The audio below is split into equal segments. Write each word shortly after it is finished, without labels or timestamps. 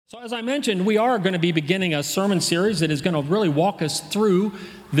So as I mentioned, we are going to be beginning a sermon series that is going to really walk us through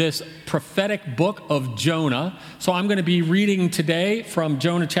this prophetic book of Jonah. So I'm going to be reading today from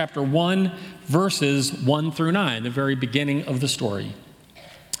Jonah chapter 1, verses 1 through 9, the very beginning of the story.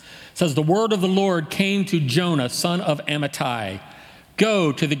 It says, "The word of the Lord came to Jonah, son of Amittai.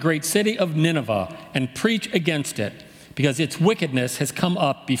 Go to the great city of Nineveh and preach against it, because its wickedness has come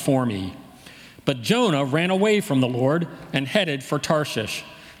up before me." But Jonah ran away from the Lord and headed for Tarshish.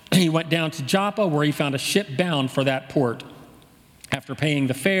 He went down to Joppa, where he found a ship bound for that port. After paying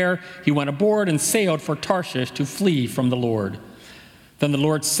the fare, he went aboard and sailed for Tarshish to flee from the Lord. Then the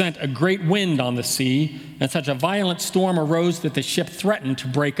Lord sent a great wind on the sea, and such a violent storm arose that the ship threatened to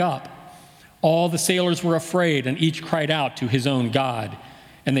break up. All the sailors were afraid, and each cried out to his own God,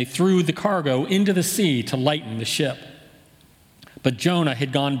 and they threw the cargo into the sea to lighten the ship. But Jonah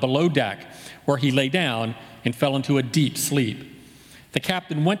had gone below deck, where he lay down and fell into a deep sleep. The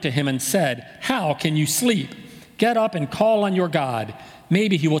captain went to him and said, "How can you sleep? Get up and call on your God.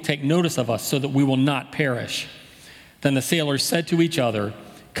 Maybe he will take notice of us so that we will not perish." Then the sailors said to each other,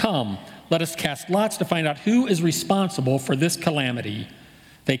 "Come, let us cast lots to find out who is responsible for this calamity."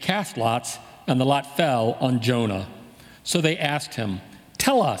 They cast lots, and the lot fell on Jonah. So they asked him,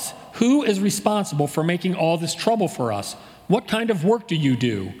 "Tell us, who is responsible for making all this trouble for us? What kind of work do you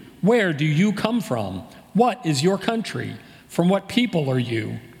do? Where do you come from? What is your country? From what people are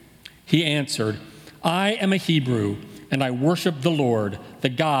you?" He answered, "I am a Hebrew, and I worship the Lord, the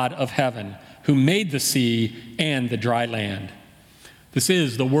God of heaven, who made the sea and the dry land." This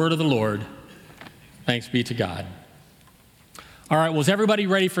is the word of the Lord. Thanks be to God. All right, was everybody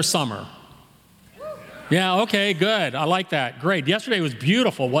ready for summer? Yeah, okay, good. I like that. Great. Yesterday was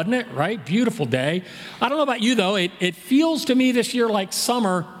beautiful, wasn't it? Right? Beautiful day. I don't know about you, though. It feels to me this year like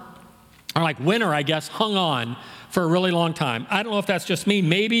summer, or like winter, I guess, hung on for a really long time. I don't know if that's just me.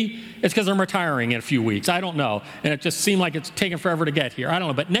 Maybe it's because I'm retiring in a few weeks. I don't know. And it just seemed like it's taken forever to get here. I don't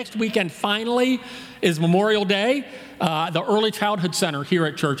know. But next weekend, finally, is Memorial Day. The Early Childhood Center here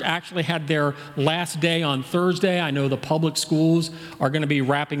at church actually had their last day on Thursday. I know the public schools are going to be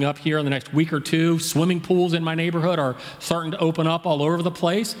wrapping up here in the next week or two. Swimming pools in my neighborhood are starting to open up all over the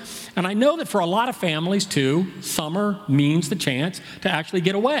place. And I know that for a lot of families, too, summer means the chance to actually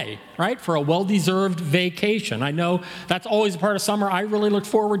get away, right, for a well-deserved vacation. I know that's always a part of summer I really look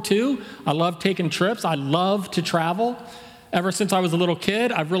forward to. I love taking trips. I love to travel. Ever since I was a little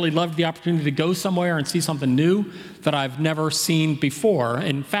kid, I've really loved the opportunity to go somewhere and see something new that I've never seen before.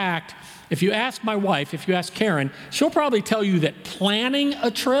 In fact, if you ask my wife, if you ask Karen, she'll probably tell you that planning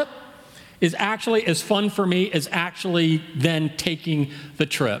a trip is actually as fun for me as actually then taking the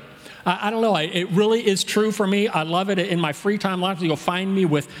trip. I don't know. It really is true for me. I love it. In my free time, lots of people find me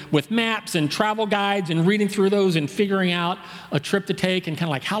with maps and travel guides and reading through those and figuring out a trip to take and kind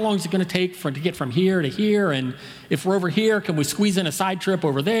of like, how long is it going to take to get from here to here? And if we're over here, can we squeeze in a side trip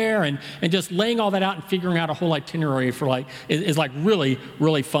over there? And just laying all that out and figuring out a whole itinerary for is really,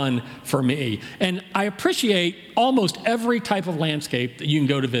 really fun for me. And I appreciate almost every type of landscape that you can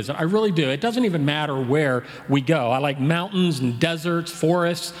go to visit. I really do. It doesn't even matter where we go. I like mountains and deserts,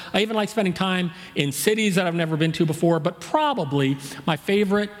 forests. I even like spending time in cities that I've never been to before, but probably my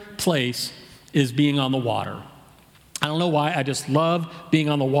favorite place is being on the water. I don't know why, I just love being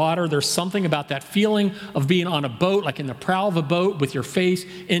on the water. There's something about that feeling of being on a boat, like in the prow of a boat with your face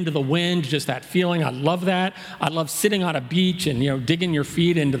into the wind, just that feeling. I love that. I love sitting on a beach and, digging your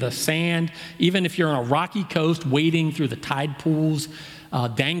feet into the sand. Even if you're on a rocky coast, wading through the tide pools,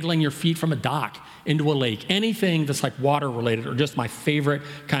 dangling your feet from a dock into a lake. Anything that's like water related are just my favorite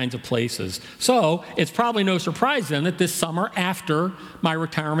kinds of places. So it's probably no surprise then that this summer after my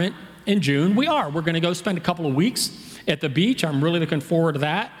retirement in June, we're going to go spend a couple of weeks at the beach. I'm really looking forward to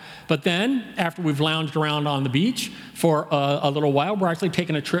that. But then after we've lounged around on the beach for a little while, we're actually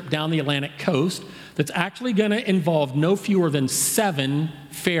taking a trip down the Atlantic coast that's actually going to involve no fewer than 7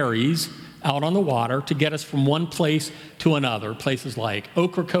 ferries out on the water to get us from one place to another. Places like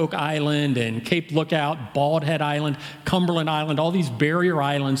Ocracoke Island and Cape Lookout, Bald Head Island, Cumberland Island, all these barrier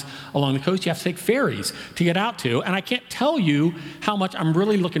islands along the coast you have to take ferries to get out to. And I can't tell you how much I'm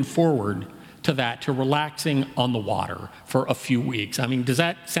really looking forward to that, to relaxing on the water for a few weeks. I mean, does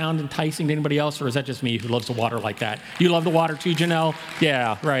that sound enticing to anybody else, or is that just me who loves the water like that? You love the water too, Janelle?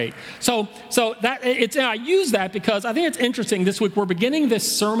 Yeah, right. So I use that because I think it's interesting. This week we're beginning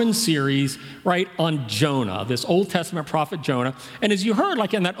this sermon series, right, on Jonah, this Old Testament prophet Jonah. And as you heard,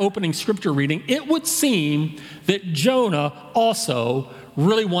 like in that opening scripture reading, it would seem that Jonah also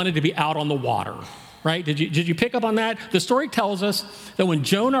really wanted to be out on the water. right? Did you pick up on that? The story tells us that when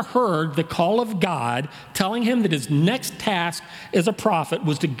Jonah heard the call of God telling him that his next task as a prophet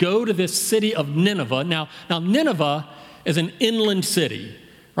was to go to this city of Nineveh. Now Nineveh is an inland city,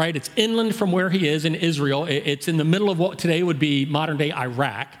 right? It's inland from where he is in Israel. It's in the middle of what today would be modern-day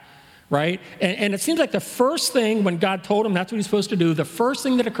Iraq, right? And it seems like the first thing when God told him that's what he's supposed to do, the first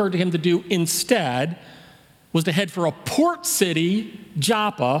thing that occurred to him to do instead was to head for a port city,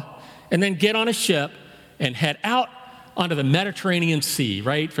 Joppa, and then get on a ship and head out onto the Mediterranean Sea,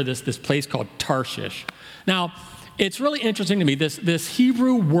 right, for this place called Tarshish. Now, it's really interesting to me, this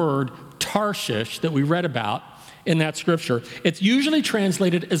Hebrew word Tarshish that we read about in that scripture, it's usually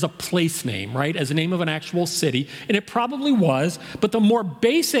translated as a place name, right, as a name of an actual city, and it probably was, but the more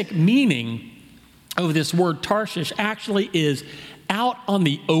basic meaning of this word Tarshish actually is out on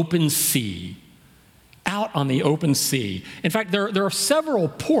the open sea. Out on the open sea. In fact, there are several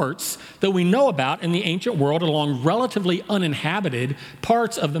ports that we know about in the ancient world along relatively uninhabited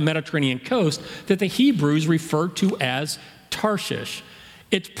parts of the Mediterranean coast that the Hebrews referred to as Tarshish.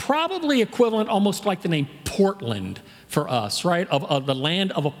 It's probably equivalent almost like the name Portland for us, right, of the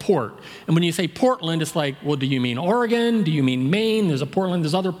land of a port. And when you say Portland, it's like, well, do you mean Oregon? Do you mean Maine? There's a Portland.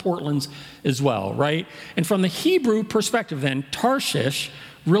 There's other Portlands as well, right? And from the Hebrew perspective then, Tarshish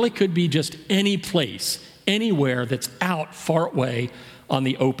really could be just any place, anywhere that's out far away on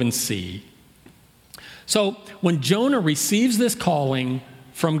the open sea. So when Jonah receives this calling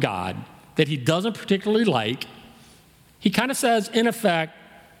from God that he doesn't particularly like, he kind of says, in effect,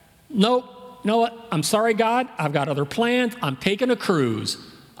 nope, you know what? I'm sorry, God. I've got other plans. I'm taking a cruise.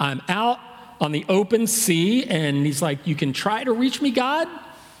 I'm out on the open sea. And he's like, you can try to reach me, God,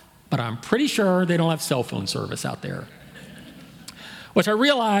 but I'm pretty sure they don't have cell phone service out there. Which I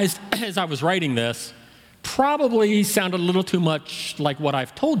realized as I was writing this probably sounded a little too much like what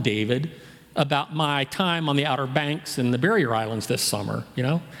I've told David about my time on the Outer Banks and the Barrier Islands this summer, you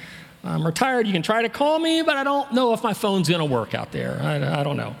know? I'm retired, you can try to call me, but I don't know if my phone's gonna work out there. I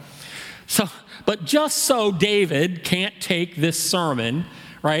don't know. So, but just so David can't take this sermon,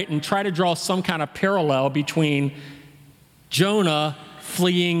 right, and try to draw some kind of parallel between Jonah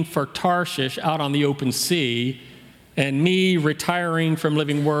fleeing for Tarshish out on the open sea and me retiring from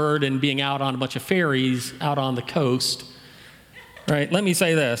Living Word and being out on a bunch of ferries out on the coast, right? Let me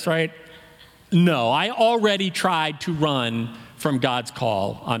say this, right? No, I already tried to run from God's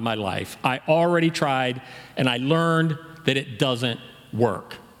call on my life. I already tried, and I learned that it doesn't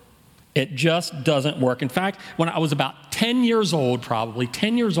work. It just doesn't work. In fact, when I was about 10 years old, probably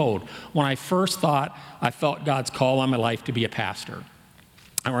 10 years old, when I first thought I felt God's call on my life to be a pastor.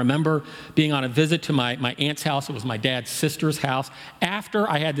 I remember being on a visit to my aunt's house. It was my dad's sister's house. After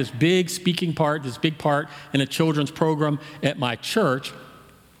I had this big speaking part, this big part in a children's program at my church,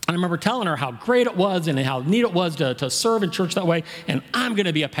 I remember telling her how great it was and how neat it was to serve in church that way, and I'm going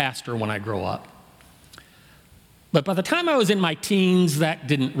to be a pastor when I grow up. But by the time I was in my teens, that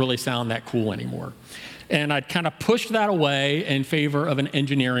didn't really sound that cool anymore. And I'd kind of pushed that away in favor of an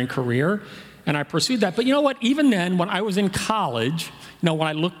engineering career, and I pursued that. But you know what? Even then, when I was in college, when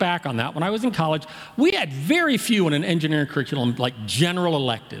I look back on that, when I was in college, we had very few in an engineering curriculum, like general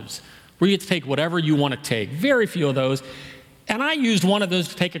electives, where you get to take whatever you want to take. Very few of those. And I used one of those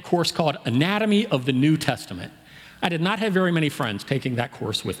to take a course called Anatomy of the New Testament. I did not have very many friends taking that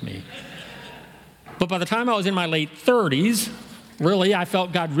course with me. But by the time I was in my late 30s, really, I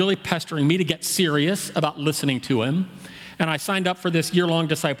felt God really pestering me to get serious about listening to him. And I signed up for this year-long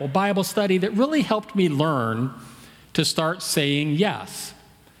disciple Bible study that really helped me learn to start saying yes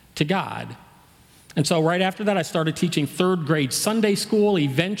to God. And so right after that, I started teaching third grade Sunday school.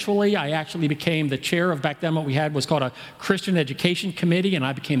 Eventually, I actually became the chair of, back then what we had was called a Christian Education Committee, and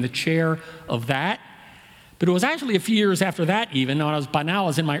I became the chair of that. But it was actually a few years after that even, by now I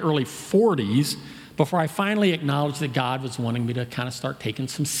was in my early 40s, before I finally acknowledged that God was wanting me to kind of start taking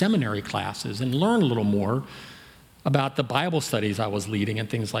some seminary classes and learn a little more about the Bible studies I was leading and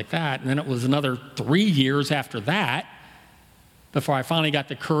things like that. And then it was another 3 years after that before I finally got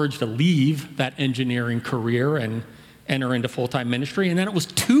the courage to leave that engineering career and enter into full-time ministry. And then it was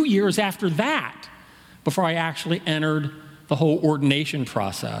 2 years after that before I actually entered the whole ordination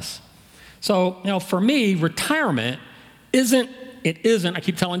process. So, for me, retirement isn't, I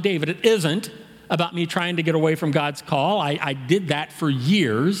keep telling David, it isn't about me trying to get away from God's call. I did that for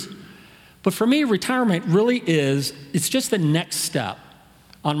years. But for me, retirement really it's just the next step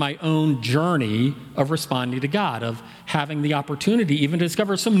on my own journey of responding to God, of having the opportunity even to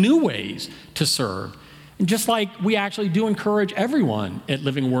discover some new ways to serve. And just like we actually do encourage everyone at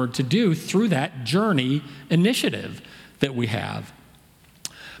Living Word to do through that journey initiative that we have.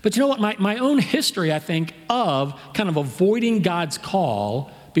 But you know what? My own history, I think, of kind of avoiding God's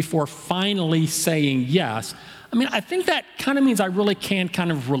call before finally saying yes, I think that kind of means I really can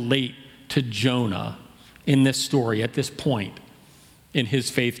kind of relate to Jonah in this story at this point in his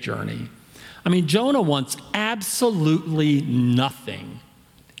faith journey. Jonah wants absolutely nothing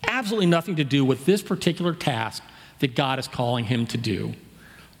to do with this particular task that God is calling him to do.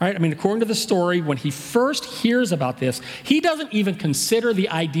 Right? According to the story, when he first hears about this, he doesn't even consider the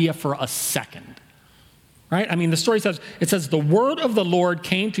idea for a second. Right? The story says, the word of the Lord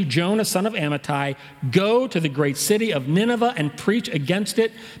came to Jonah, son of Amittai, go to the great city of Nineveh and preach against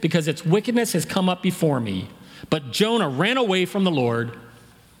it because its wickedness has come up before me. But Jonah ran away from the Lord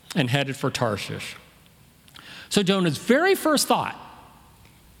and headed for Tarshish. So Jonah's very first thought,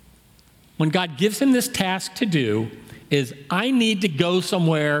 when God gives him this task to do, is I need to go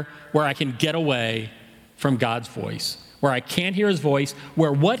somewhere where I can get away from God's voice, where I can't hear his voice,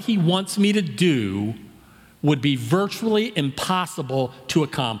 where what he wants me to do would be virtually impossible to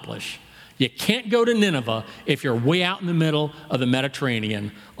accomplish. You can't go to Nineveh if you're way out in the middle of the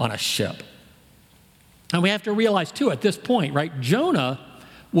Mediterranean on a ship. And we have to realize, too, at this point, right, Jonah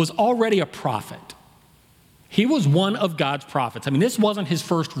was already a prophet. He was one of God's prophets. This wasn't his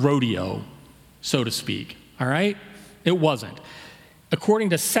first rodeo, so to speak, all right? It wasn't. According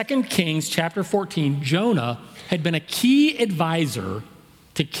to 2 Kings chapter 14, Jonah had been a key advisor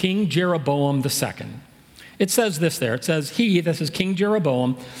to King Jeroboam II. It says this there. It says, this is King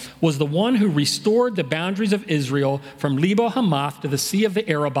Jeroboam, was the one who restored the boundaries of Israel from Lebo Hamath to the Sea of the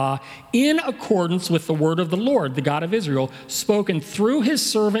Arabah in accordance with the word of the Lord, the God of Israel, spoken through his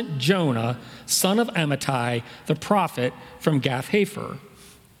servant Jonah, son of Amittai, the prophet from Gath-Hepher.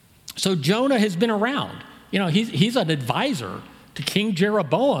 So Jonah has been around. He's an advisor to King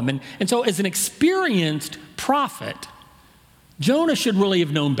Jeroboam. And so as an experienced prophet, Jonah should really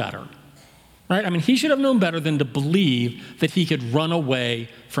have known better. Right? He should have known better than to believe that he could run away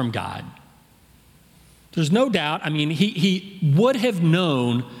from God. There's no doubt, he would have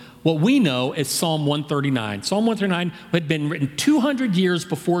known what we know as Psalm 139. Psalm 139 had been written 200 years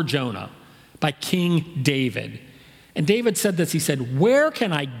before Jonah by King David. And David said this, he said, "Where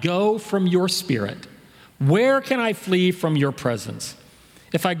can I go from your spirit? Where can I flee from your presence?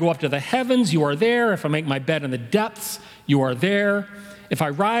 If I go up to the heavens, you are there. If I make my bed in the depths, you are there. If I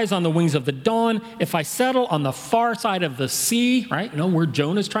rise on the wings of the dawn, if I settle on the far side of the sea," right? Where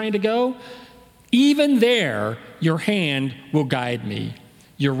Jonah's trying to go, "even there your hand will guide me.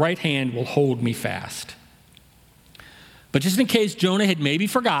 Your right hand will hold me fast." But just in case Jonah had maybe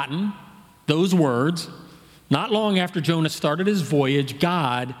forgotten those words, not long after Jonah started his voyage,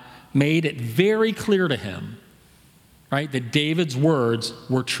 God made it very clear to him, right, that David's words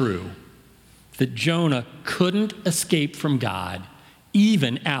were true, that Jonah couldn't escape from God,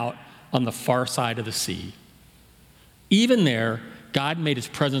 even out on the far side of the sea. Even there, God made his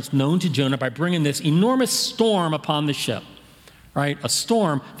presence known to Jonah by bringing this enormous storm upon the ship, right? A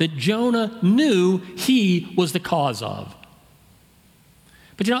storm that Jonah knew he was the cause of.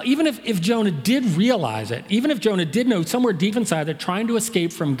 But even if Jonah did realize it, even if Jonah did know somewhere deep inside that trying to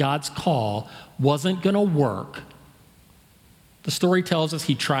escape from God's call wasn't going to work, the story tells us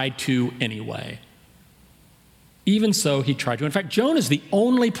he tried to anyway. Even so, he tried to. In fact, Jonah is the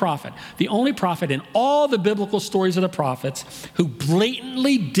only prophet in all the biblical stories of the prophets who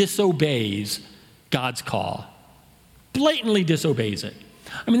blatantly disobeys God's call. Blatantly disobeys it.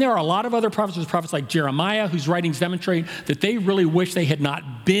 There are a lot of other prophets. There's prophets like Jeremiah, whose writings demonstrate that they really wish they had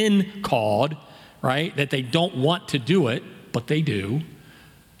not been called, right? That they don't want to do it, but they do.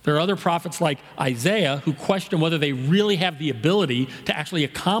 There are other prophets like Isaiah who question whether they really have the ability to actually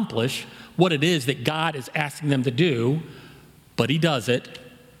accomplish what it is that God is asking them to do, but he does it.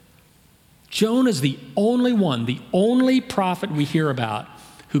 Jonah's the only one, the only prophet we hear about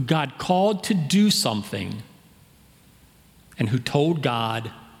who God called to do something and who told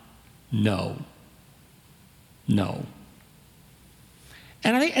God, no. No.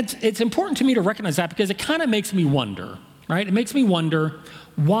 And I think it's important to me to recognize that because it kind of makes me wonder, right? It makes me wonder,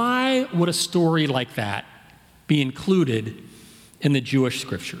 why would a story like that be included in the Jewish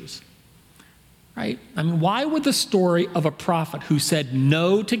scriptures? Right? Why would the story of a prophet who said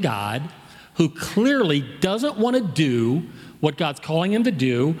no to God, who clearly doesn't want to do what God's calling him to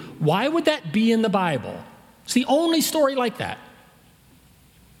do, why would that be in the Bible? It's the only story like that.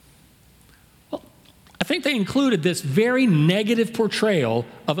 Well, I think they included this very negative portrayal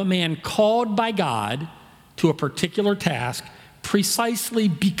of a man called by God to a particular task precisely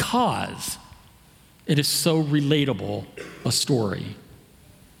because it is so relatable a story.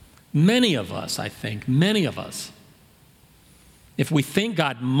 Many of us, in if we think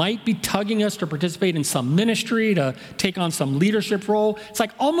God might be tugging us to participate in some ministry, to take on some leadership role, it's like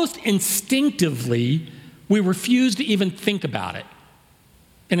almost instinctively we refuse to even think about it.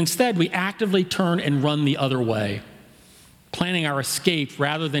 And instead, we actively turn and run the other way, planning our escape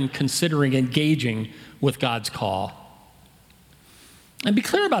rather than considering engaging with God's call. And be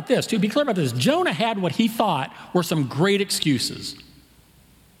clear about this, too. Be clear about this. Jonah had what he thought were some great excuses.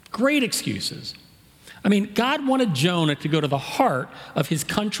 Great excuses. I mean, God wanted Jonah to go to the heart of his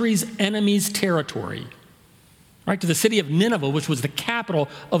country's enemy's territory, right, to the city of Nineveh, which was the capital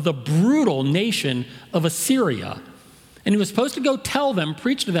of the brutal nation of Assyria. And he was supposed to go tell them,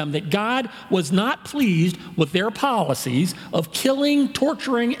 preach to them, that God was not pleased with their policies of killing,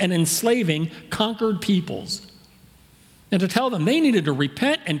 torturing, and enslaving conquered peoples. And to tell them they needed to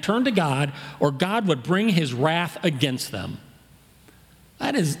repent and turn to God, or God would bring his wrath against them.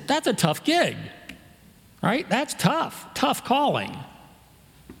 That's a tough gig, right? That's tough calling.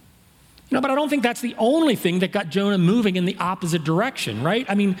 But I don't think that's the only thing that got Jonah moving in the opposite direction, right?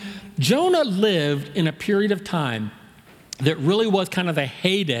 I mean, Jonah lived in a period of time that really was kind of the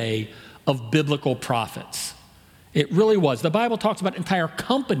heyday of biblical prophets. It really was. The Bible talks about entire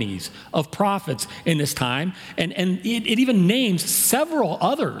companies of prophets in this time, and it even names several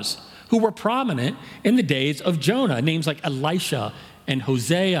others who were prominent in the days of Jonah. Names like Elisha and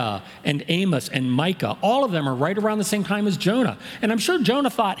Hosea and Amos and Micah. All of them are right around the same time as Jonah. And I'm sure Jonah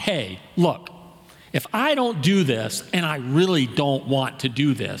thought, hey, look, if I don't do this, and I really don't want to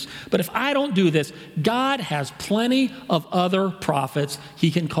do this, but if I don't do this, God has plenty of other prophets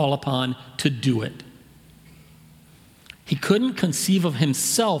he can call upon to do it. He couldn't conceive of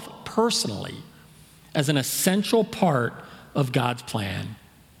himself personally as an essential part of God's plan.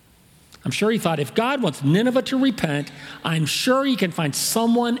 I'm sure he thought, if God wants Nineveh to repent, I'm sure he can find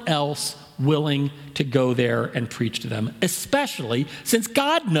someone else willing to go there and preach to them, especially since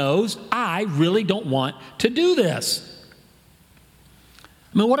God knows I really don't want to do this.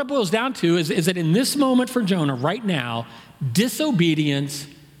 I mean, what it boils down to is that in this moment for Jonah right now, disobedience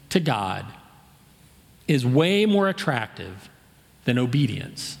to God is way more attractive than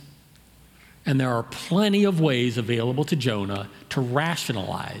obedience. And there are plenty of ways available to Jonah to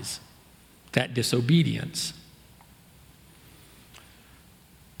rationalize that disobedience.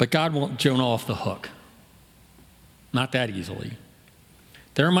 But God won't Jonah off the hook. Not that easily.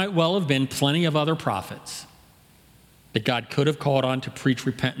 There might well have been plenty of other prophets that God could have called on to preach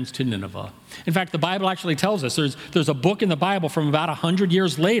repentance to Nineveh. In fact, the Bible actually tells us there's a book in the Bible from about 100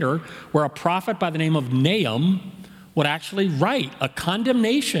 years later where a prophet by the name of Nahum would actually write a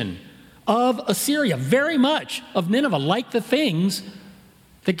condemnation of Assyria, very much of Nineveh, like the things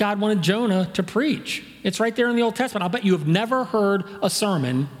that God wanted Jonah to preach. It's right there in the Old Testament. I'll bet you have never heard a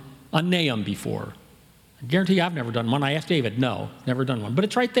sermon on Nahum before. I guarantee you I've never done one. I asked David. No, never done one. But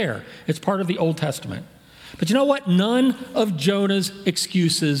it's right there. It's part of the Old Testament. But you know what? None of Jonah's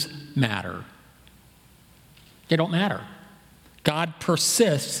excuses matter. They don't matter. God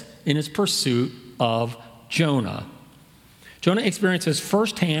persists in his pursuit of Jonah. Jonah experiences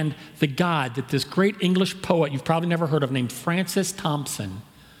firsthand the God that this great English poet you've probably never heard of named Francis Thompson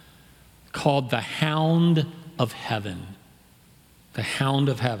called the Hound of Heaven. The Hound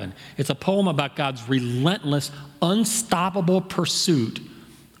of Heaven. It's a poem about God's relentless, unstoppable pursuit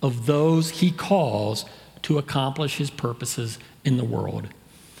of those he calls to accomplish his purposes in the world.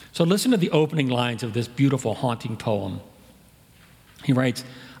 So listen to the opening lines of this beautiful, haunting poem. He writes,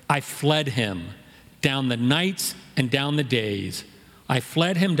 I fled him down the nights and down the days. I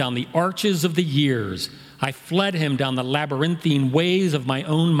fled him down the arches of the years. I fled him down the labyrinthine ways of my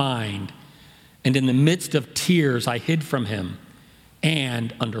own mind. And in the midst of tears, I hid from him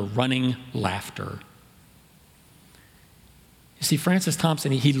and under running laughter. You see, Francis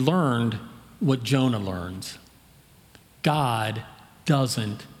Thompson, he learned what Jonah learns. God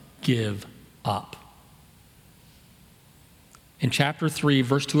doesn't give up. In chapter 3,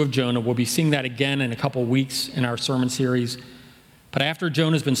 verse 2 of Jonah, we'll be seeing that again in a couple weeks in our sermon series. But after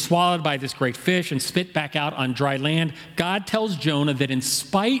Jonah's been swallowed by this great fish and spit back out on dry land, God tells Jonah that in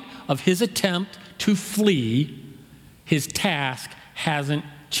spite of his attempt to flee, his task hasn't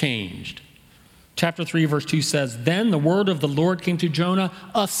changed. Chapter 3, verse 2 says, Then the word of the Lord came to Jonah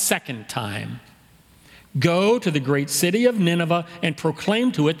a second time. Go to the great city of Nineveh and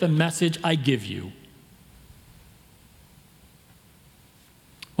proclaim to it the message I give you.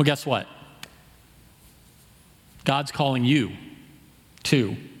 Well, guess what? God's calling you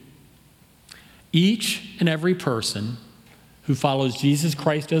too. Each and every person who follows Jesus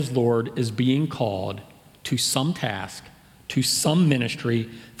Christ as Lord is being called to some task, to some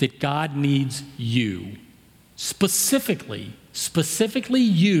ministry that God needs you specifically specifically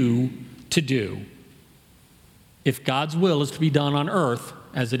you, to do if God's will is to be done on earth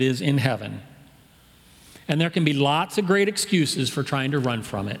as it is in heaven. And there can be lots of great excuses for trying to run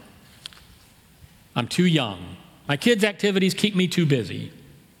from it. I'm too young. My kids' activities keep me too busy.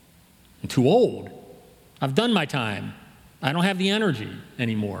 I'm too old. I've done my time. I don't have the energy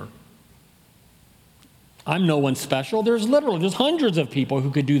anymore. I'm no one special. There's hundreds of people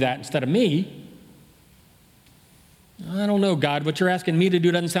who could do that instead of me. I don't know, God, what you're asking me to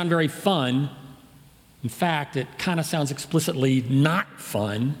do doesn't sound very fun. In fact, it kind of sounds explicitly not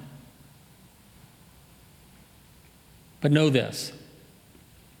fun. But know this.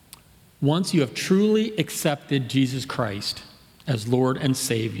 Once you have truly accepted Jesus Christ as Lord and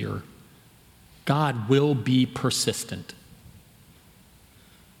Savior, God will be persistent.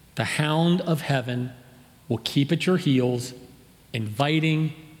 The hound of heaven will keep at your heels,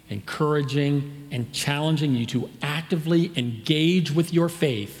 inviting, encouraging, and challenging you to actively engage with your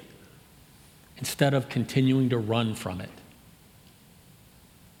faith instead of continuing to run from it.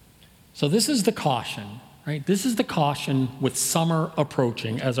 So this is the caution, right? This is the caution with summer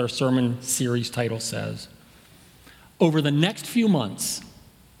approaching, as our sermon series title says. Over the next few months,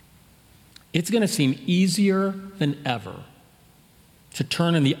 it's going to seem easier than ever to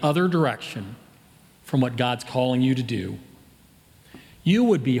turn in the other direction from what God's calling you to do. You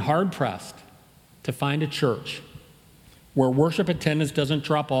would be hard-pressed to find a church where worship attendance doesn't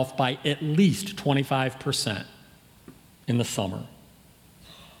drop off by at least 25% in the summer,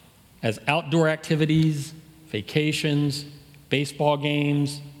 as outdoor activities, vacations, baseball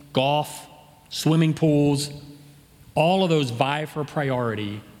games, golf, swimming pools, all of those vie for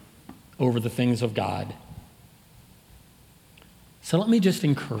priority over the things of God. So let me just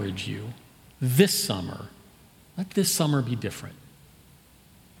encourage you, this summer, let this summer be different.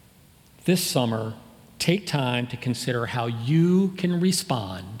 This summer, take time to consider how you can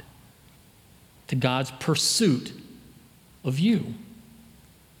respond to God's pursuit of you.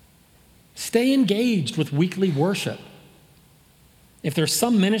 Stay engaged with weekly worship. If there's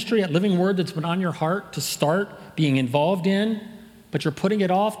some ministry at Living Word that's been on your heart to start being involved in, but you're putting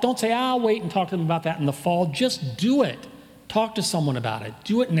it off, don't say, I'll wait and talk to them about that in the fall. Just do it. Talk to someone about it.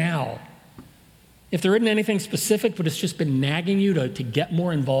 Do it now. If there isn't anything specific, but it's just been nagging you to get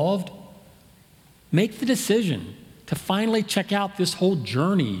more involved, make the decision to finally check out this whole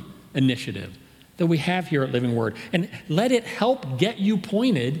journey initiative that we have here at Living Word, and let it help get you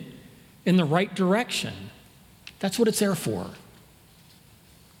pointed in the right direction. That's what it's there for.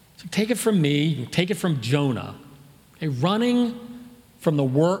 So take it from me, you can take it from Jonah. Okay, running from the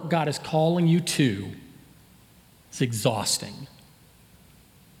work God is calling you to is exhausting.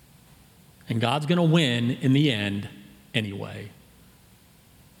 And God's going to win in the end anyway.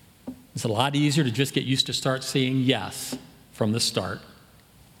 It's a lot easier to just get used to start saying yes from the start.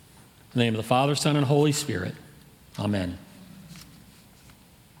 In the name of the Father, Son, and Holy Spirit, amen.